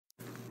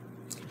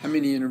How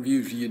many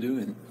interviews are you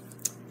doing?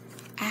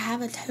 I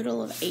have a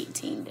total of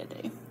 18 to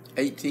do.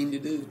 18 to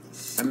do?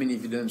 How many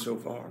have you done so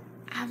far?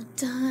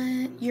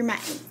 You're my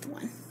 8th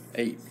one.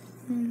 8?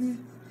 Mm-hmm.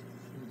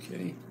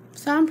 Okay.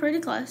 So I'm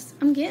pretty close.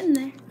 I'm getting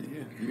there.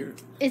 Yeah,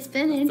 It's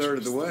been a interesting. third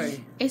of the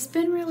way. It's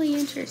been really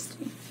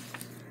interesting.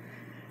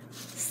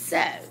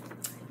 So,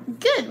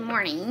 good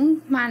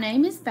morning. My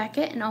name is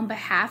Becca, and on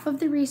behalf of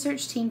the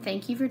research team,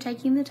 thank you for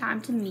taking the time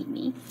to meet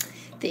me.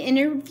 The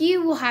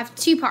interview will have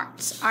 2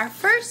 parts. Our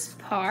first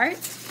part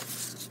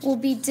will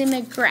be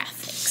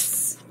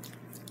demographics.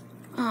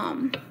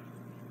 There's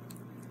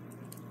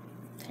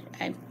a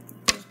pen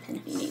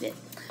if you need it.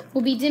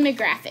 Will be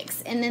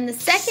demographics. And then the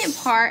second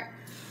part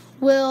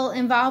will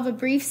involve a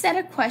brief set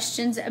of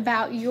questions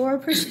about your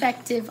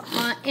perspective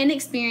on and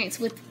experience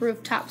with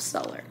rooftop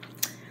solar.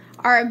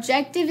 Our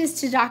objective is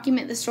to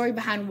document the story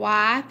behind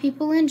why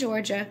people in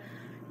Georgia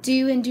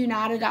do and do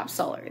not adopt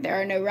solar.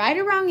 There are no right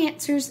or wrong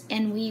answers,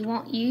 and we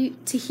want you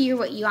to hear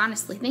what you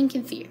honestly think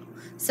and feel.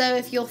 So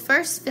if you'll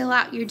first fill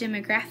out your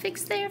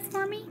demographics there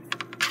for me.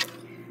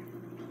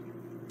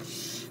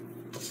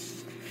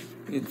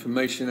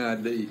 Information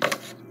ID.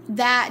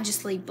 That,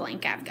 just leave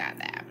blank. I've got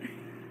that.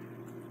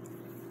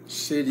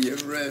 City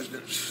of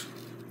residence.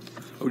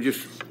 Oh,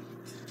 just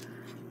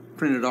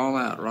print it all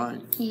out,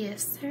 right?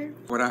 Yes, sir.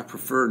 Would I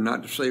prefer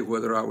not to say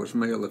whether I was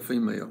male or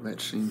female? That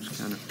seems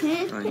kind of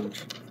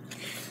strange.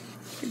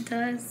 It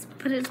does,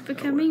 but it's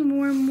becoming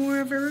more and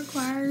more of a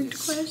required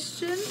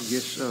question. I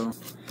guess so.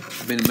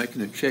 I've been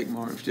making a check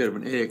mark instead of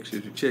an X.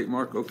 Is a check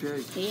mark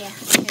okay? Yeah, it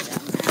doesn't matter.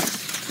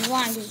 As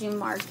long as you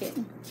mark it.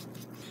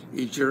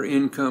 Is your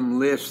income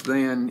less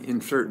than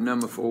insert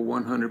number for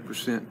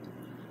 100%?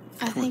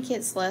 I think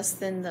it's less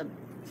than the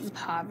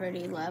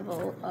poverty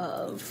level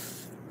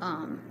of,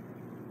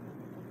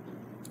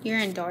 you're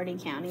in Dougherty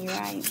County,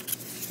 right?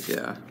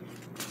 Yeah.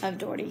 Of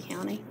Dougherty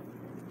County.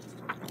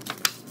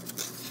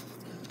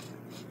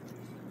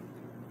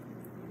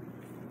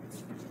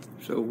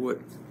 So what?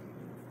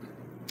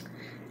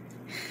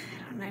 I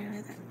don't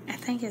know. I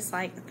think it's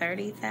like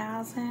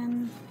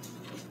 30,000.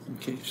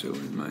 Okay, so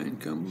is my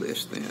income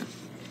less than?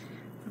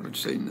 I would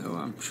say no.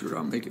 I'm sure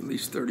I'll make at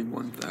least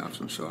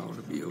 31,000, so I ought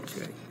to be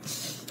okay.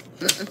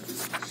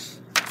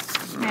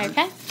 Right.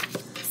 Okay.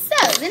 So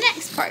the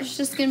next part is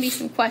just going to be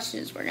some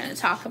questions we're going to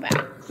talk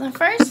about. The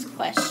first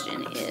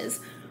question is,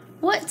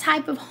 what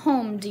type of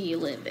home do you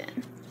live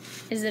in?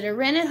 Is it a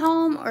rented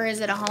home or is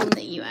it a home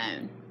that you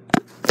own?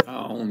 I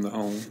own the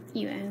home.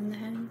 You own the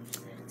home.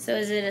 So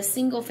is it a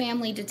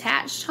single-family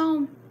detached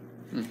home?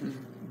 Mm-hmm.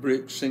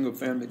 Brick,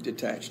 single-family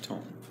detached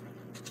home.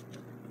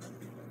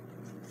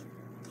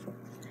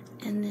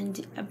 And then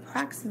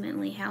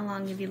approximately how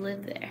long have you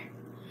lived there?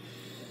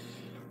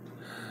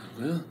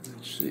 Well,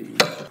 let's see.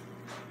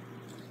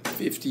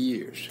 50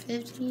 years.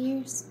 50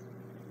 years?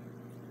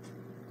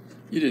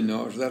 You didn't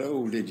know I was that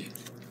old, did you?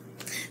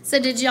 So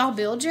did y'all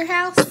build your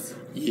house?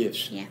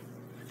 Yes. Yeah.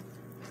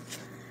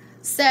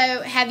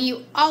 So have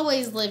you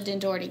always lived in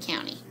Dougherty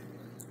County?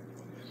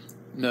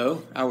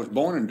 No, I was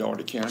born in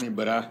Dougherty County,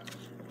 but I've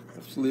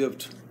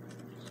lived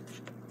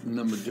a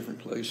number of different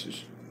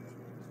places.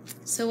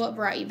 So what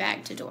brought you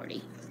back to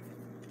Dougherty?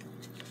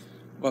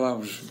 Well, I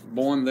was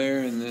born there,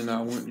 and then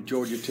I went to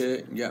Georgia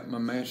Tech and got my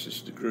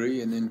master's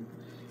degree, and then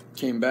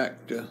came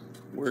back to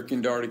work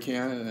in Dougherty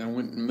County, and then I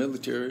went in the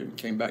military and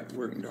came back to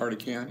work in Dougherty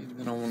County, and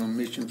then I went on a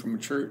mission from a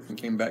church and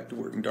came back to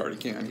work in Dougherty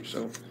County.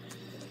 So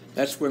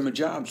that's where my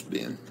job's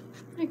been.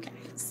 Okay.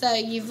 So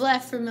you've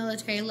left for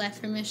military,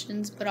 left for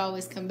missions, but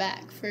always come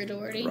back for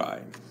Dougherty?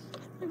 Right.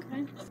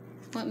 Okay.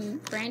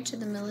 What branch of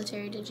the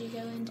military did you go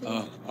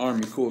into?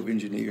 Army Corps of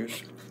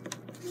Engineers.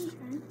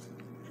 Okay.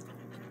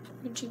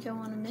 Where'd you go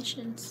on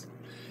missions?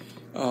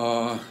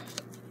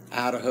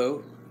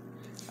 Idaho.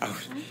 I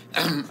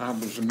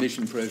was a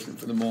mission president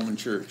for the Mormon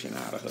Church in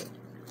Idaho.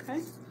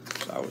 Okay.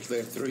 So I was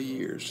there 3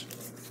 years.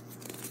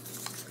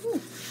 Cool.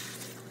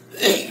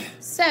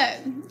 So,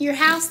 your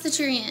house that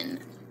you're in,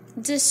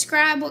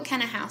 describe what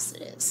kind of house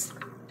it is.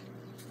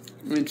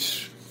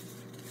 It's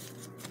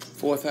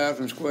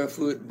 4,000 square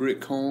foot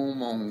brick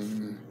home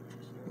on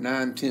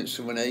 9/10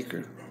 of an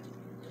acre.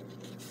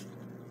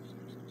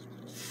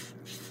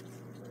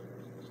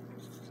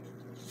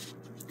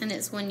 And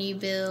it's one you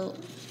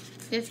built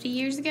 50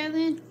 years ago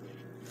then?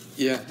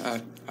 Yeah,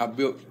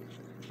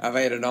 I've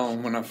added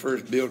on. When I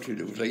first built it,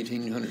 it was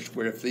 1,800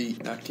 square feet,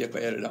 and I kept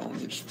adding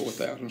on. It's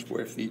 4,000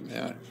 square feet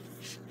now.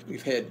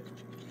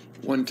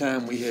 One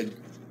time we had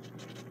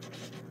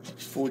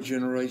 4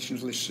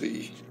 generations. Let's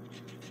see.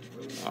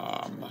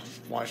 My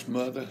wife's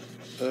mother,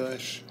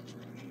 us,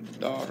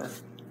 daughter,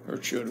 her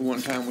children.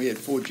 One time we had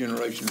 4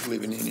 generations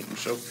living in it, and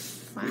so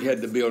we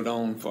had to build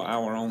on for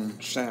our own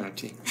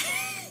sanity.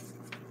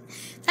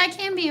 That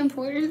can be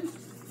important.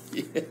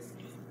 Yeah.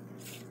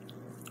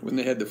 When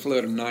they had the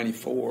flood of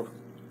 '94,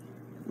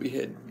 we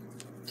had,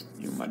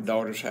 my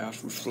daughter's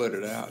house was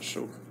flooded out,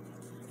 so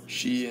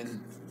she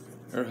and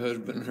her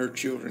husband and her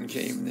children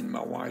came, and then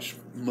my wife's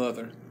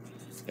mother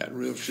got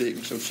real sick,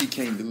 and so she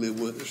came to live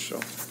with us,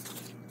 so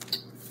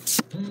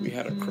we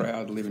had a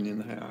crowd living in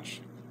the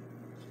house.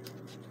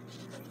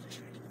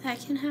 That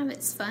can have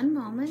its fun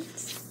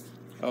moments.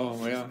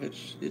 Oh, yeah,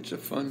 it's a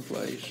fun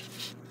place.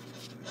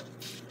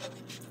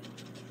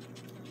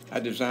 I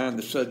designed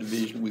the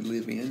subdivision we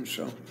live in,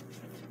 so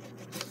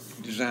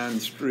designed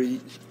the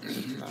street.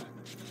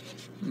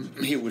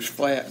 It was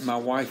flat. My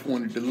wife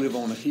wanted to live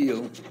on a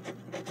hill,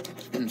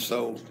 and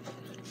so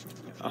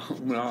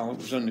when I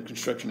was under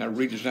construction, I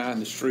redesigned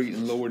the street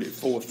and lowered it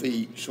 4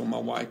 feet so my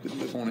wife could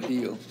live on a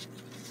hill.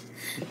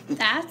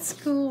 That's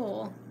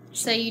cool.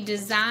 So you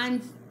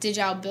designed, did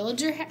y'all build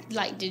your house?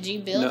 Like, did you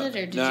build it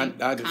or did you I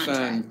contract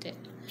designed it?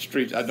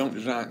 streets. I don't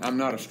design. I'm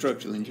not a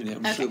structural engineer.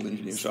 I'm a Okay. civil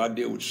engineer, so I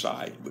deal with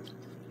site, but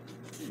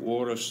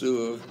water,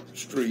 sewer,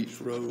 streets,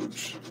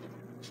 roads.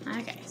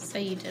 Okay, so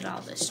you did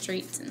all the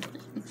streets and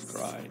things.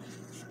 Right.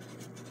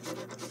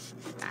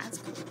 That's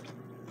cool.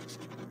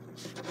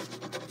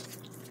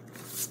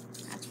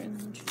 That's really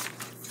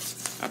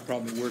interesting. I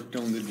probably worked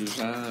on the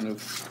design of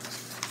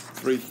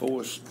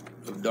 3/4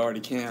 of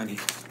Dougherty County.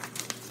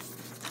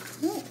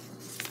 Cool.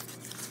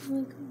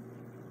 Really cool.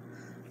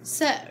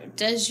 So,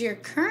 does your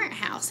current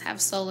house have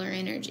solar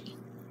energy?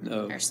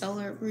 No. Or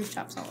solar,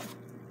 rooftop solar?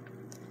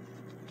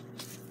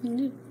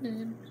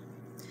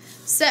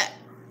 So,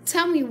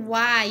 tell me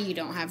why you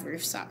don't have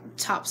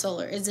rooftop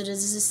solar. Is it a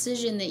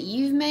decision that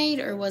you've made,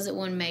 or was it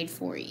one made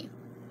for you?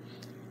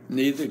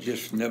 Neither,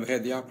 just never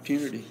had the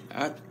opportunity.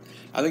 I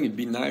think it'd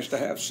be nice to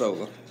have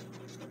solar.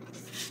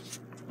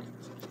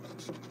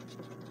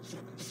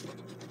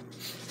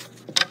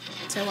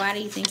 So why do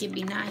you think it'd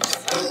be nice?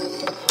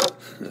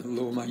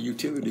 Lower my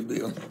utility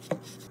bill.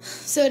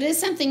 So it is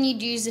something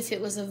you'd use if it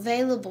was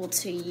available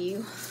to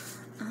you.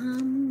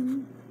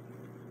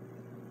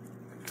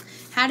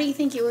 How do you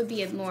think it would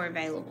be more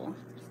available?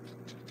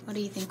 What do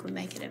you think would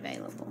make it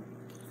available?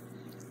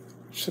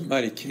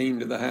 Somebody came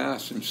to the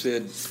house and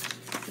said,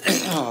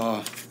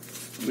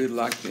 we'd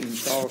like to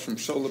install some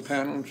solar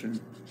panels, and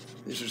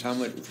this is how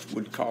much it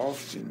would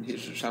cost, and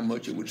this is how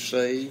much it would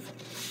save.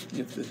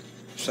 If the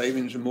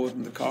savings are more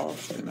than the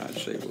cost, then I'd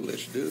say, well,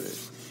 let's do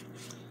it.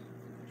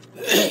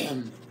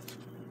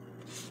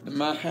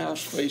 My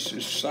house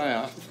faces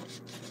south,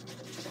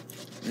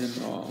 and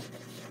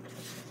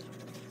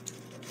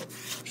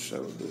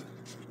so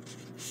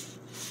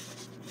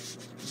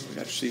we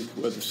got to see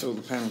where the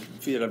solar panels can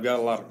fit. I've got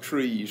a lot of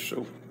trees,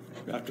 so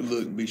I have to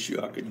look and be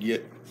sure I could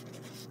get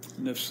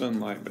enough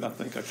sunlight, but I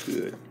think I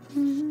could.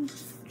 Mm-hmm.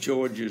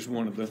 Georgia is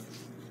one of the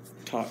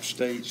top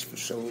states for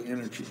solar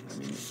energy. I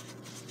mean,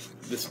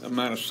 this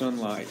amount of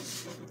sunlight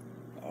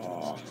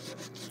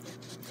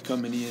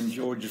coming in,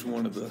 Georgia's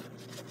one of the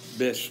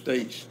best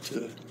states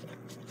to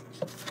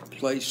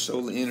place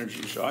solar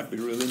energy, so I'd be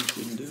really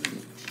interested in doing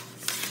it.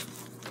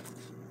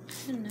 I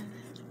didn't know that.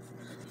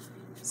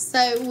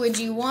 So would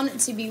you want it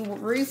to be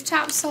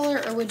rooftop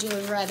solar, or would you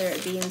rather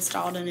it be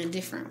installed in a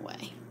different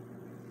way?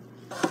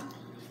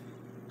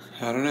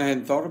 I don't know. I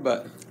hadn't thought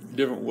about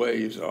different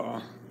ways.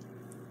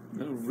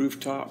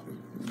 Rooftop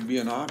would be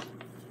an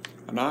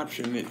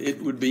option.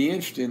 It would be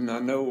interesting. I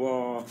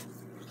know,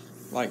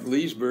 like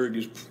Leesburg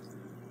is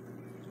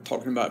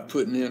talking about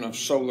putting in a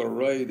solar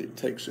array that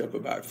takes up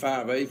about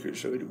 5 acres,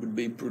 so it would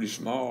be pretty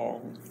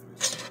small.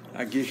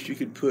 I guess you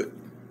could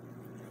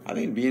I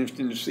think it'd be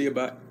interesting to see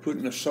about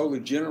putting a solar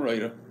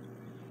generator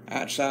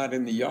outside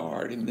in the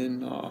yard and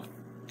then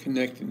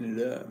connecting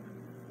it up.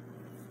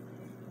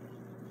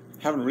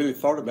 Haven't really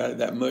thought about it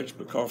that much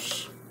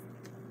because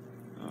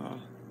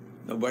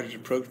nobody's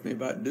approached me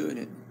about doing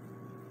it.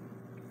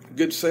 A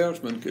good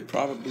salesman could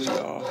probably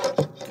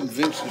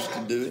convince us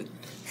to do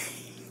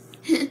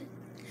it.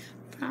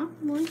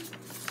 Probably.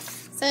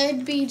 So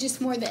it'd be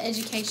just more the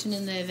education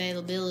and the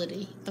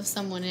availability of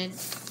someone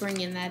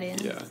bringing that in.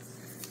 Yeah.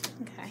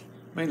 Okay.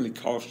 Mainly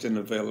cost and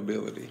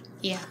availability.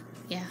 Yeah.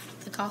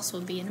 The cost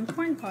would be an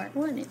important part,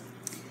 wouldn't it?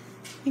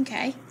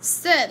 Okay.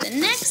 So the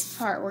next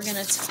part we're going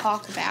to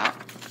talk about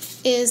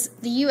is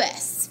the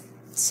U.S.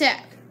 So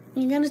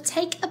you're going to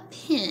take a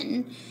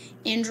pen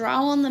and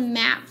draw on the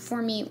map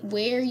for me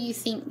where you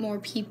think more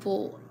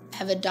people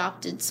have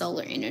adopted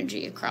solar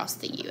energy across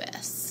the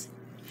U.S.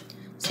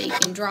 So you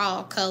can draw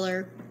a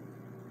color,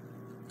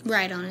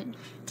 write on it.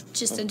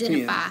 Just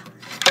identify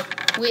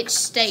which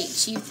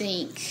states you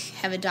think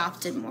have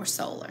adopted more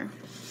solar.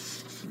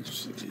 Let's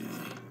see.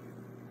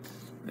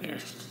 There.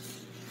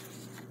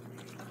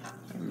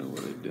 I don't know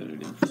whether they've done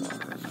it in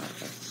Florida or not.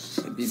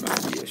 That'd be my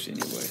guess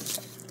anyway.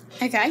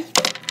 Okay.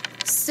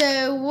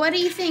 So what do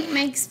you think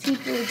makes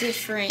people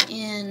different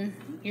in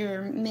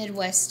your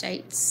Midwest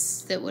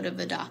states that would have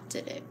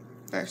adopted it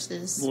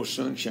versus More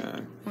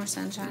sunshine. more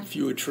sunshine?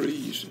 Fewer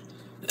trees.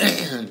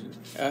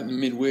 Out in the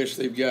Midwest,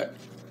 they've got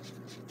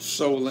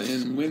solar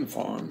and wind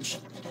farms.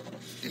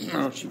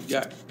 You've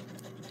got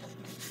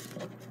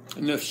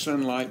enough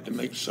sunlight to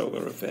make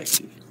solar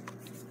effective.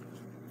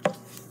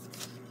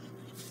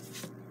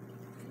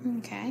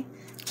 Okay.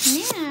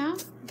 Now,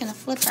 I'm going to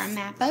flip our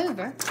map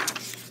over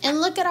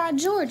and look at our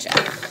Georgia.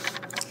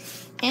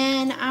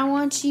 And I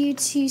want you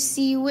to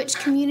see which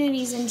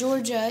communities in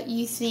Georgia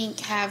you think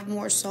have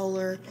more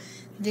solar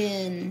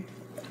than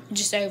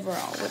just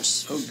overall.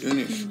 Which Oh,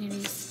 goodness.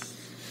 communities?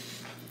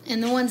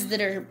 And the ones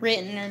that are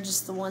written are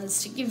just the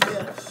ones to give you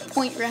a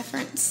point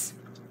reference.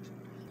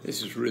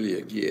 This is really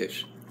a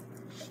guess.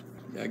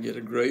 Did I get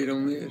a grade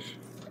on this?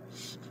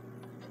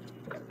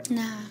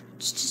 Nah,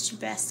 it's just your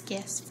best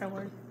guess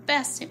for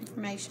best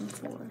information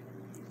for.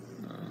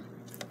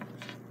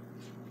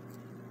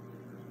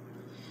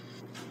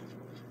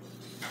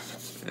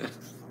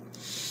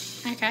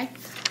 Okay.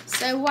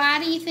 So why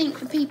do you think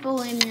the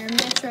people in your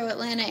metro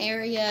Atlanta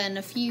area and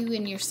a few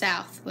in your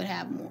south would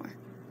have more?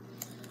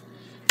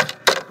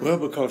 Well,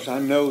 because I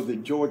know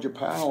that Georgia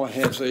Power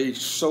has a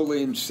solar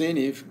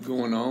incentive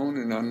going on,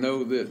 and I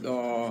know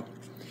that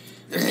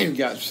they've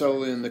got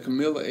solar in the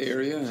Camilla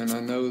area, and I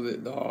know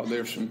that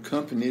there's some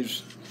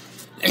companies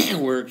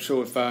work.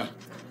 So if I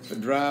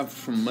drive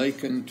from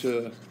Macon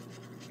to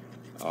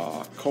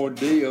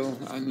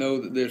Cordele, I know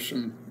that there's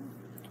some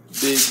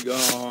big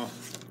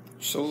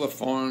solar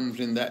farms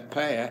in that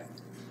path.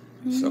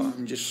 So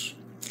I'm just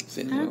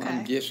saying, well,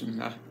 I'm guessing.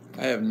 I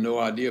have no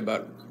idea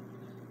about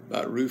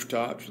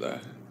rooftops.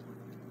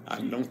 I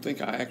don't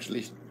think I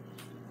actually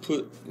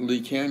put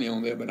Lee County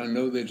on there, but I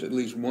know there's at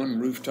least one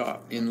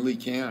rooftop in Lee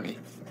County.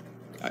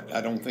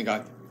 I don't think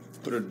I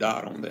put a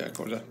dot on there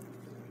because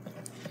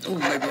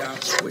maybe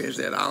where's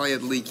that? I'll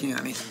add Lee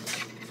County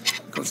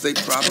because they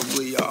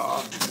probably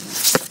are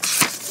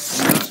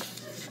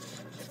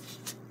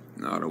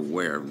not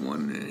aware of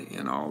one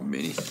in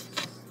Albany.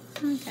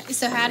 Okay,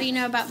 so how do you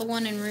know about the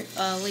one in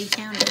Lee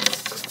County?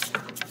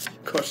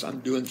 Because I'm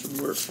doing some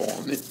work for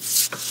them,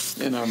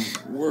 and I'm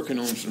working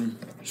on some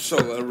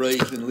solar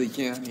arrays in Lee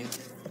County.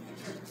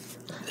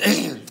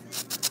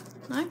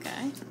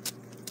 Okay.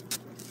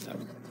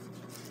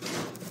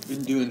 I've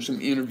been doing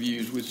some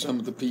interviews with some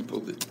of the people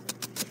that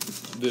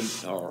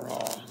are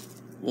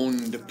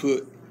wanting to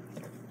put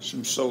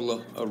some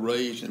solar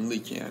arrays in Lee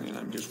County, and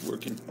I'm just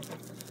working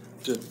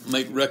to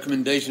make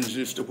recommendations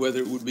as to whether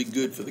it would be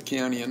good for the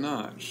county or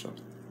not. So.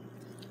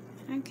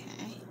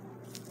 Okay.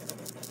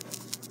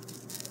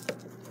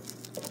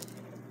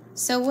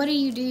 So what do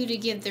you do to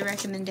give the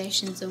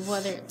recommendations of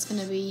whether it's going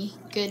to be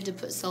good to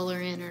put solar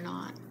in or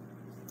not?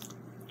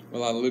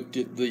 Well, I looked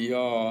at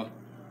the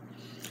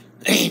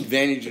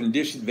advantages and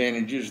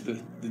disadvantages.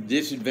 The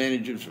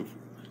disadvantages of,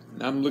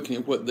 I'm looking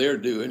at what they're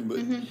doing, but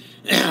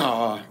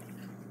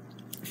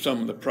some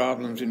of the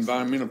problems,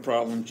 environmental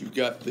problems, you've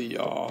got the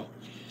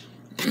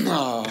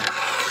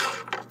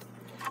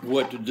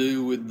what to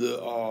do with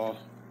the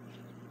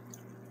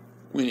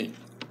when it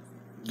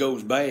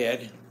goes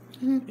bad,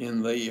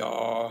 and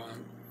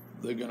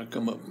they're going to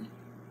come up and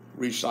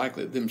recycle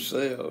it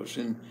themselves.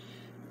 And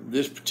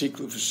this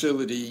particular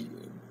facility,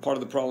 part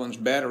of the problem is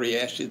battery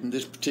acid, and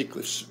this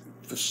particular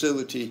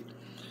facility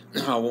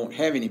won't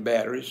have any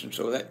batteries, and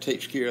so that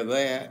takes care of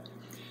that.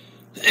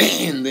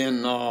 And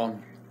then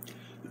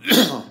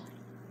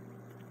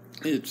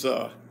it's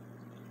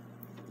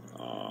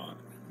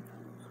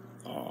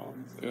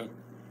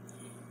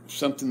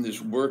something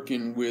that's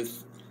working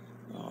with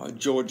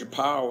Georgia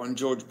Power, and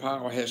Georgia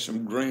Power has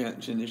some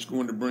grants, and it's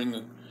going to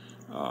bring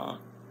a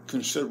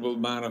considerable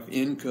amount of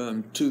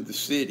income to the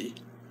city.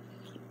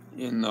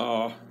 And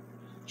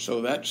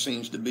so that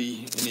seems to be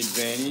an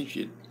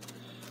advantage.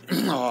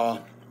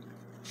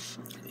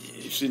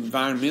 It's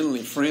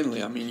environmentally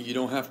friendly. I mean, you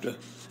don't have to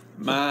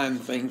mine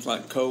things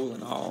like coal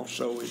and all,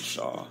 so it's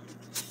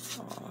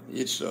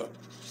a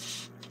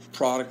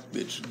product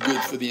that's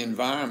good for the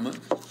environment.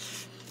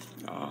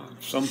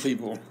 Some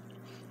people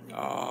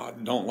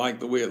don't like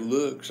the way it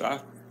looks.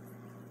 I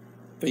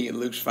think it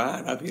looks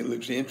fine. I think it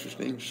looks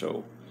interesting.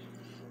 So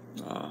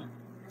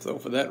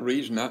for that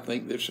reason, I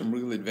think there's some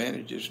real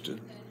advantages to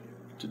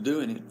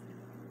doing it.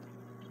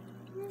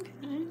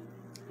 Okay,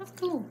 that's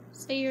cool.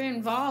 So you're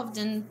involved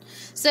in.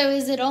 So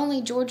is it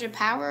only Georgia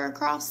Power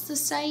across the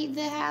state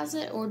that has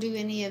it, or do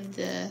any of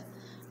the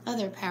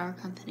other power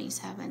companies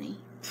have any?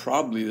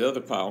 Probably the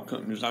other power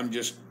companies. I'm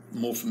just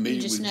more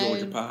familiar with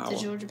Georgia Power. The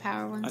Georgia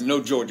Power ones? I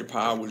know Georgia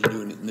Power was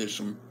doing it, and there's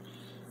some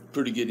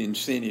pretty good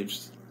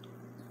incentives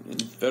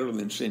and federal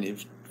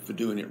incentives for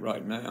doing it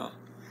right now.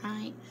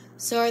 Right.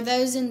 So are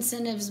those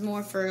incentives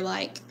more for,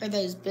 are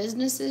those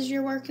businesses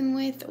you're working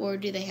with, or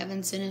do they have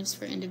incentives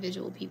for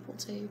individual people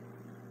too?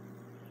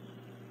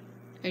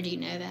 Or do you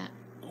know that?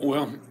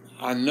 Well,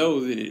 I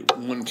know that at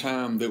one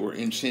time there were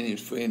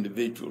incentives for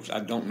individuals. I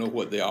don't know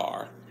what they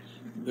are.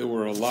 There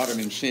were a lot of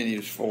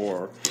incentives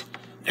for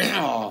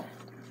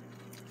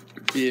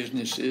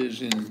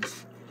businesses and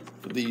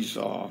for these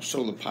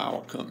solar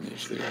power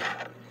companies there.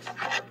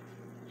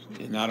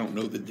 And I don't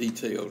know the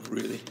details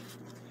really.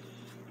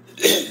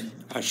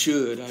 I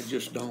should, I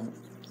just don't.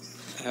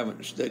 I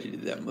haven't studied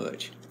it that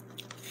much.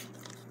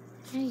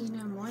 Hey, you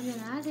know more than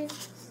I do.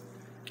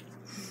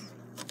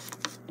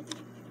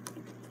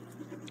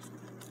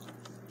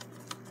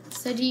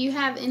 So do you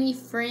have any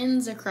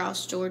friends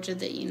across Georgia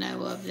that you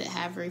know of that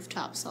have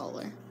rooftop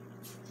solar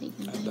that you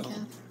can think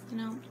of? You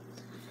know?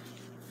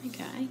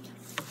 Okay.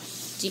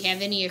 Do you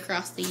have any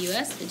across the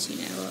U.S. that you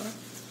know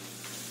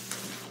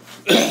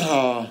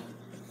of?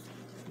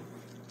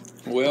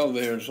 Well,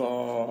 there's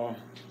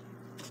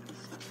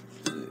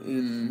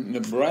in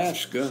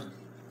Nebraska,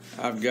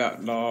 I've got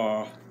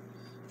a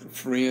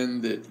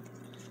friend that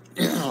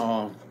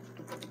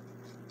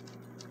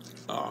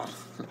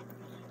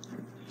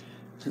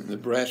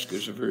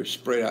Nebraska's a very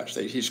spread out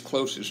state. His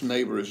closest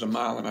neighbor is 1.5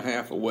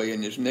 miles away,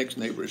 and his next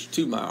neighbor is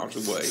 2 miles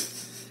away.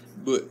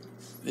 But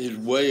his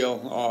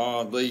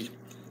well, they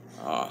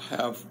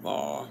have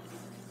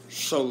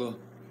solar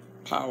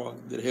power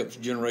that helps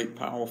generate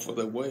power for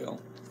their well,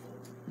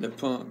 the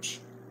pumps.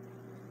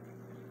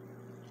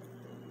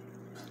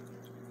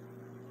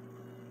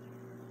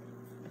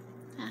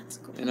 That's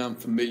cool. And I'm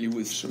familiar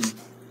with some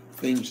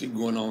things that are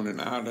going on in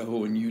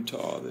Idaho and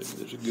Utah.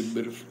 There's a good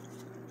bit of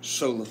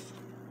solar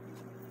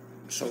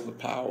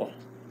power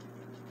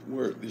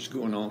work that's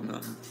going on.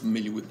 I'm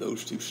familiar with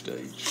those 2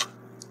 states.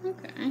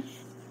 Okay.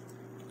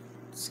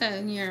 So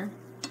your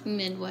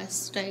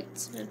Midwest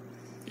states.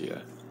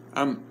 Yeah.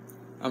 I'm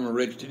a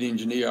registered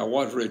engineer. I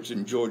was registered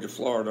in Georgia,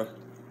 Florida,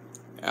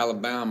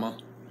 Alabama,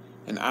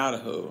 and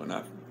Idaho, and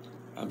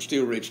I'm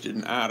still registered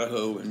in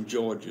Idaho and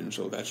Georgia, and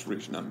so that's the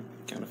reason I'm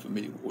kind of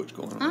familiar with what's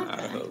going on in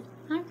Idaho.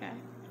 Okay.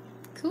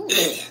 Cool.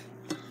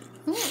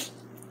 Cool.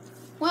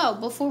 Well,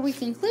 before we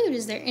conclude,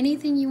 is there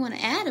anything you want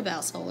to add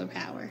about solar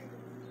power?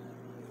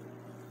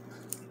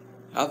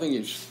 I think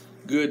it's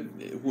good.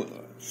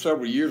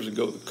 Several years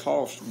ago, the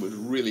cost was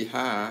really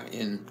high,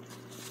 and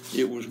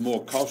it was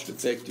more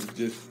cost-effective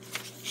to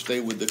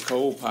stay with the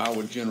coal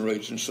power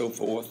generators and so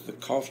forth. The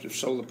cost of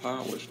solar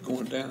power is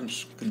going down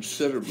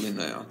considerably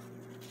now,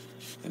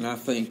 and I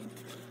think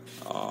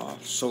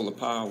solar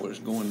power is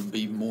going to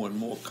be more and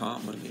more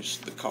common as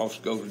the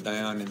cost goes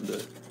down and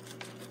the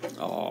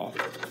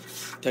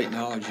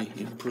technology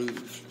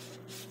improves.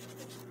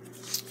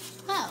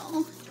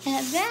 Well,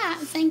 at that,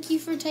 thank you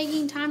for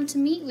taking time to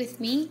meet with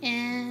me.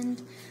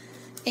 And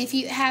if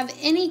you have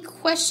any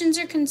questions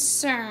or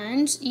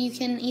concerns, you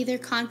can either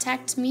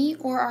contact me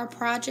or our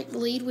project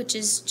lead, which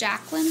is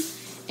Jacqueline,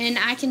 and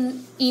I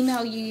can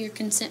email you your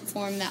consent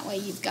form. That way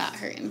you've got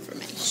her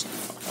information.